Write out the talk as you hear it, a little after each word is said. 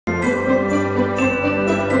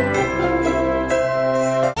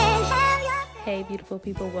beautiful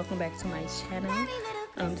people, welcome back to my channel.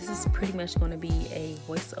 This is pretty much going to be a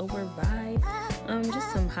voiceover vibe,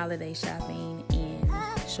 just some holiday shopping and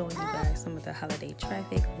showing you guys some of the holiday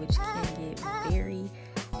traffic, which can get very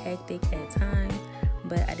hectic at times.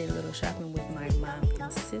 But I did a little shopping with my mom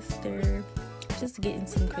and sister, just getting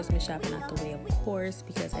some Christmas shopping out the way, of course,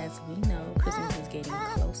 because as we know, Christmas is getting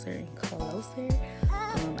closer and closer.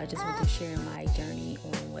 I just want to share my journey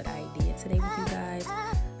on what I did today with you guys.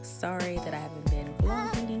 Sorry that I haven't been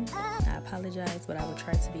vlogging. I apologize, but I will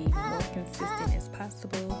try to be more consistent as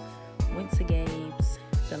possible. Went to Gabe's.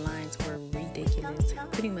 The lines were ridiculous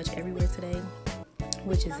pretty much everywhere today,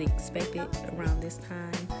 which is expected around this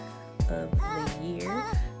time of the year.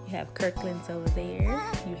 You have Kirkland's over there.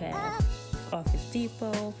 You have Office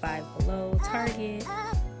Depot, Five Below, Target,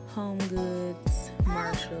 Home Goods,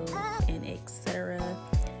 Marshalls, and etc.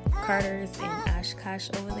 Carter's and Oshkosh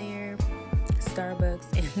over there, Starbucks,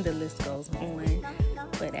 and the list goes on.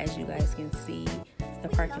 But as you guys can see, the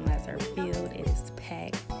parking lots are filled. It is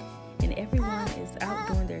packed, and everyone is out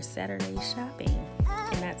doing their Saturday shopping.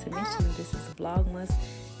 And not to mention, this is Vlogmas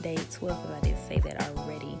Day 12, if I didn't say that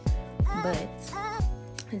already. But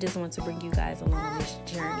I just want to bring you guys along on this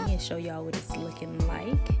journey and show y'all what it's looking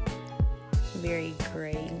like. Very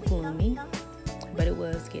gray and gloomy, but it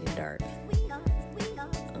was getting dark.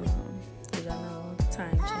 Did y'all know the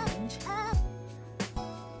time change?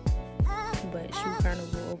 But Shoe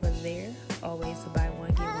Carnival over there, always buy one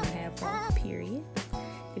get one half off, period.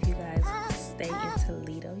 If you guys stay in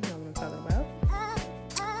Toledo, you know what I'm talking about.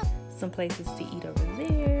 Some places to eat over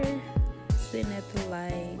there, sitting at the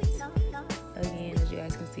lights. Again, as you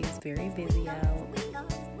guys can see, it's very busy out.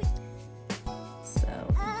 So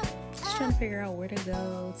just trying to figure out where to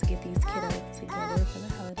go to get these kiddos together for the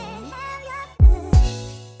holidays.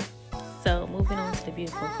 So moving on to the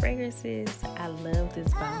beautiful fragrances, I love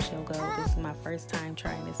this Bombshell Gold. This is my first time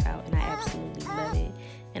trying this out, and I absolutely love it,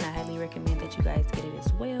 and I highly recommend that you guys get it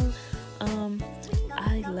as well.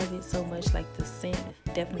 I love it so much. Like, the scent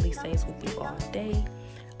definitely stays with you all day.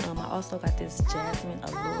 I also got this Jasmine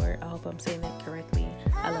Allure. I hope I'm saying that correctly.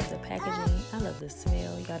 I love the packaging. I love the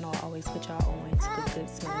smell. Y'all know I always put y'all on to the good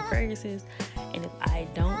smelling fragrances. And if I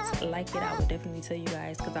don't like it, I would definitely tell you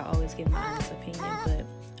guys, because I always give my honest opinion. But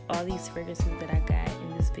all these fragrances that I got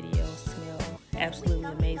in this video smell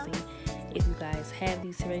absolutely amazing. If you guys have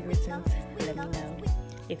these fragrances, let me know.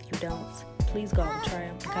 If you don't, please go and try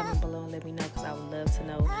them. Comment below and let me know, because I would love to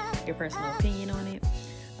know your personal opinion on it.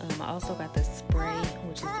 I also got the spray,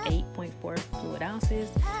 which is 8.4 fluid ounces.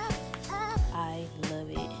 I love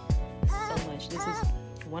it so much. This is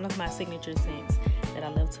one of my signature scents that I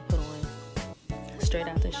love to put on straight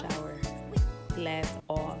out the shower. Lasts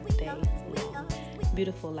all day long.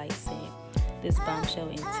 Beautiful light scent. This Bombshell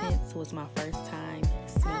Intense was my first time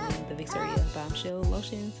smelling the Victoria Bombshell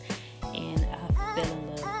Lotions, and I fell in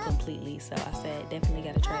love completely. So I said, definitely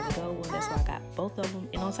got to try the gold one. That's why I got both of them.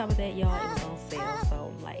 And on top of that, y'all, it was on sale. So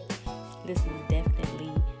I'm like, this is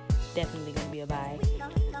definitely gonna be a buy.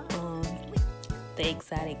 The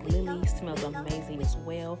Exotic Lily smells amazing as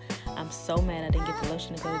well. I'm so mad I didn't get the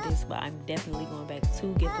lotion to go with this, but I'm definitely going back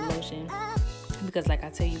to get the lotion, because like I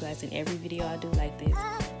tell you guys in every video I do like this,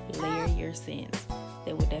 layer your scents.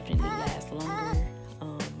 They will definitely last longer.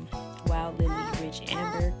 Wild Lily, Rich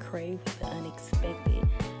Amber, Crave the Unexpected.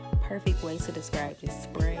 Perfect way to describe this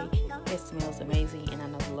spray. It smells amazing, and I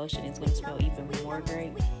know the lotion is going to smell even more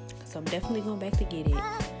great. So I'm definitely going back to get it,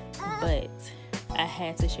 but I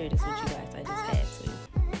had to share this with you guys. I just had to.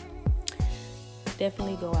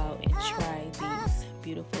 Definitely go out and try these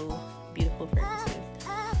beautiful, beautiful fragrances.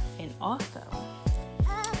 And also,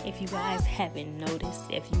 if you guys haven't noticed,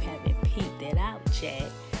 if you haven't peeped it out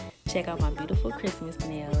yet, check out my beautiful Christmas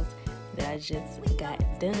nails that I just got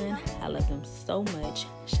done. I love them so much.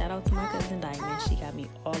 Shout out to my cousin Diamond. She got me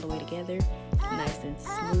all the way together, nice and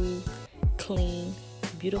smooth, clean,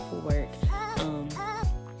 beautiful work.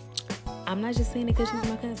 I'm not just saying it because she's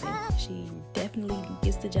my cousin. She definitely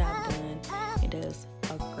gets the job done and does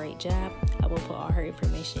a great job. I will put all her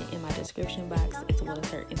information in my description box, as well as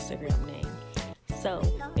her Instagram name. So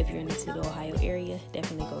if you're in the Toledo, Ohio area,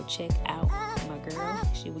 definitely go check out my girl.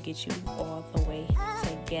 She will get you all the way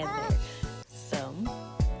together. So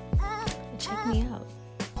check me out,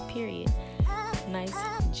 period. Nice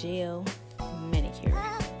gel manicure.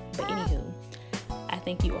 But anywho, I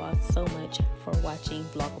thank you all so much for watching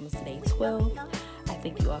Vlogmas Day 12. I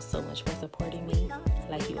thank you all so much for supporting me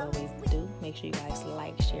like you always do. Make sure you guys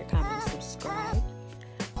like, share, comment, and subscribe.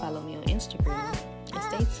 Follow me on Instagram. And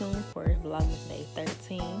stay tuned for Vlogmas Day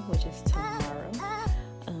 13, which is tomorrow.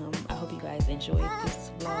 I hope you guys enjoyed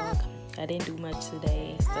this vlog. I didn't do much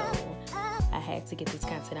today, so I had had to get this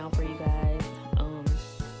content out for you guys.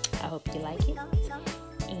 I hope you like it,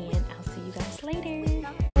 and I'll see you guys later.